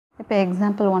இப்போ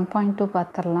எக்ஸாம்பிள் 1.2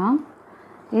 பார்த்துடலாம்.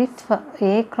 If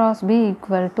A cross B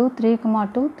equal to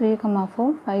 3,2, 3,4,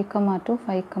 5,2,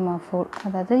 5,4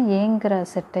 அதாவது ஏங்கிற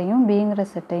செட்டையும் பிங்கிற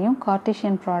செட்டையும்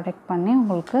கார்ட்டீசியன் ப்ராடக்ட் பண்ணி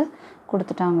உங்களுக்கு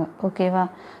கொடுத்துட்டாங்க. ஓகேவா?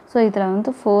 ஸோ இதில்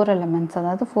வந்து 4 எலமெண்ட்ஸ்,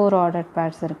 அதாவது 4 ஆர்டர்ட்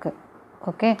பேர்ஸ் இருக்குது.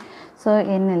 ஓகே, ஸோ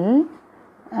எனில்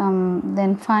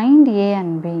then find A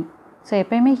and B. So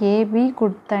எப்போயுமே ஏபி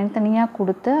தனித்தனியாக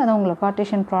கொடுத்து அதை உங்களை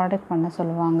கார்ட்டீசியன் ப்ராடக்ட் பண்ண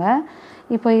சொல்லுவாங்க.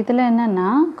 இப்போ இதில் என்னென்னா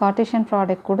கார்ட்டீசியன்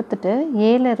ப்ராடக்ட் கொடுத்துட்டு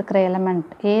ஏல இருக்கிற எலமெண்ட்,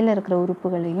 ஏல இருக்கிற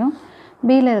உறுப்புகளையும்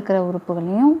பியில் இருக்கிற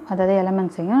உறுப்புகளையும் அதாவது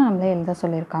எலமெண்ட்ஸையும் நம்மளே எழுத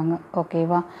சொல்லியிருக்காங்க.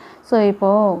 ஓகேவா? ஸோ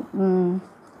இப்போது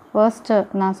ஃபர்ஸ்ட்டு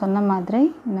நான் சொன்ன மாதிரி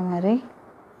இந்த மாதிரி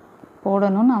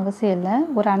போடணும்னு அவசியம் இல்லை.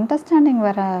 ஒரு அண்டர்ஸ்டாண்டிங்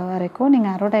வரைக்கும்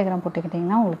நீங்கள் அரோ டயக்ராம்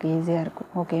போட்டுக்கிட்டிங்கன்னா உங்களுக்கு ஈஸியாக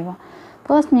இருக்கும். ஓகேவா?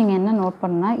 ஃபர்ஸ்ட் நீங்கள் என்ன நோட்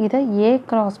பண்ணால் இதை A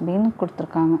cross Bன்னு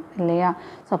கொடுத்துருக்காங்க இல்லையா?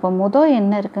 ஸோ அப்போ மொதல்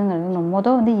என்ன இருக்குங்கிறது,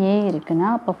 மொதல் வந்து A இருக்குன்னா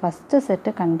அப்போ ஃபஸ்ட்டு செட்டு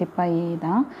கண்டிப்பாக A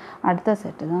தான், அடுத்த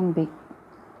செட்டு தான் B.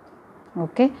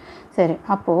 ஓகே, சரி.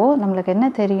 அப்போது நம்மளுக்கு என்ன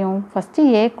தெரியும், ஃபஸ்ட்டு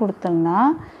A கொடுத்தோம்னா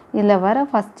இதில் வர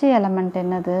ஃபஸ்ட்டு எலமெண்ட்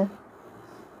என்னது,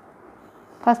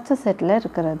 ஃபஸ்ட்டு செட்டில்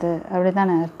இருக்கிறது, அப்படி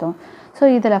தானே அர்த்தம். ஸோ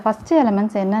இதில் ஃபஸ்ட்டு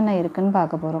எலமெண்ட்ஸ் என்னென்ன இருக்குதுன்னு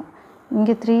பார்க்க போகிறோம்.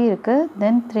 இங்கே 3 இருக்குது,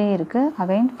 தென் 3 இருக்குது,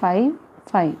 அகைன் 5,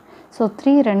 5. ஸோ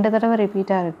 3 2 தடவை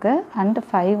ரிப்பீட்டாக இருக்குது அண்ட்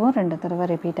 5ம் 2 தடவை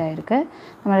ரிப்பீட் ஆகிருக்கு.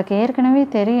 நம்மளுக்கு ஏற்கனவே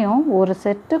தெரியும் ஒரு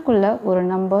செட்டுக்குள்ளே ஒரு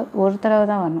நம்பர் ஒரு தடவை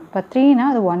தான் வரணும். இப்போ 3னா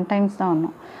அது 1 டைம்ஸ் தான்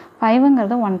வரணும்.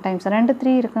 5ங்கிறது 1 டைம்ஸ், 2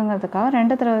 3 இருக்குங்கிறதுக்காக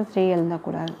 2 தடவை 3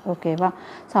 எழுதக்கூடாது. ஓகேவா?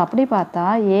 ஸோ அப்படி பார்த்தா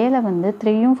ஏல வந்து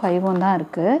 3ம் 5ம் தான்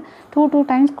இருக்குது. 2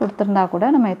 டைம்ஸ் கொடுத்துருந்தா கூட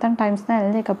நம்ம எத்தனை டைம்ஸ் தான்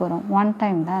எழுதிக்க போகிறோம், 1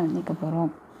 டைம் தான் எழுதிக்க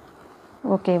போகிறோம்.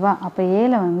 ஓகேவா? அப்போ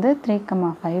ஏல வந்து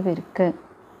 3,5 இருக்குது.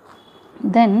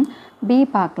 தென் பி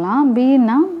பார்க்கலாம்.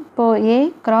 பின்னா இப்போது A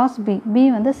cross B, B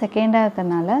வந்து செகண்டாக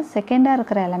இருக்கிறதுனால செகண்டாக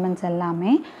இருக்கிற எலமெண்ட்ஸ்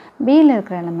எல்லாமே பியில்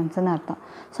இருக்கிற எலமெண்ட்ஸ்னு அர்த்தம்.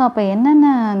 ஸோ அப்போ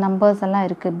என்னென்ன நம்பர்ஸ் எல்லாம்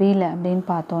இருக்குது பியில் அப்படின்னு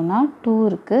பார்த்தோன்னா 2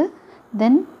 இருக்குது,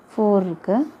 தென் 4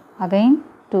 இருக்குது, அகைன்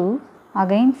 2,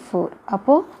 அகைன் 4.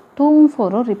 அப்போது 2ம்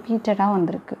 4ம் ரிப்பீட்டடாக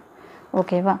வந்திருக்கு.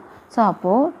 ஓகேவா? ஸோ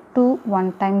அப்போது 2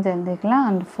 1 டைம்ஸ் எழுதிக்கலாம்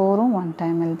அண்ட் 4ம் 1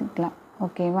 டைம் எழுதிக்கலாம்.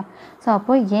 ஓகேவா? ஸோ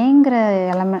அப்போது ஏங்கிற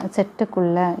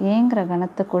செட்டுக்குள்ளே ஏங்கிற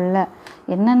கணத்துக்குள்ளே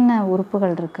என்னென்ன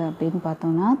உறுப்புகள் இருக்குது அப்படின்னு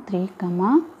பார்த்தோன்னா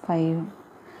 3,5.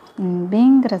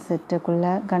 பிங்கிற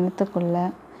செட்டுக்குள்ளே கணத்துக்குள்ளே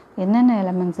என்னென்ன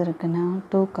எலமெண்ட்ஸ் இருக்குன்னா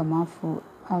 2,4.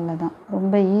 அவ்வளோதான்.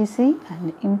 ரொம்ப easy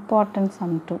and important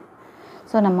some two.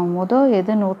 So நம்ம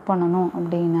எது நோட் பண்ணணும்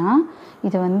அப்படின்னா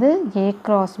இது வந்து A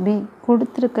cross B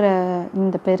கொடுத்துருக்கிற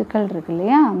இந்த பெருக்கல் இருக்கு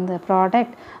இல்லையா, அந்த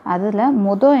ப்ராடக்ட் அதில்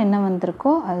என்ன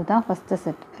வந்திருக்கோ அதுதான் ஃபஸ்ட்டு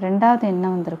செட், ரெண்டாவது என்ன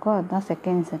வந்திருக்கோ அதுதான்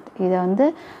செகண்ட் செட். இதை வந்து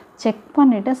செக்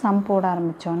பண்ணிவிட்டு சம் போட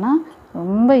ஆரம்பித்தோன்னா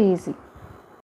ரொம்ப ஈஸி.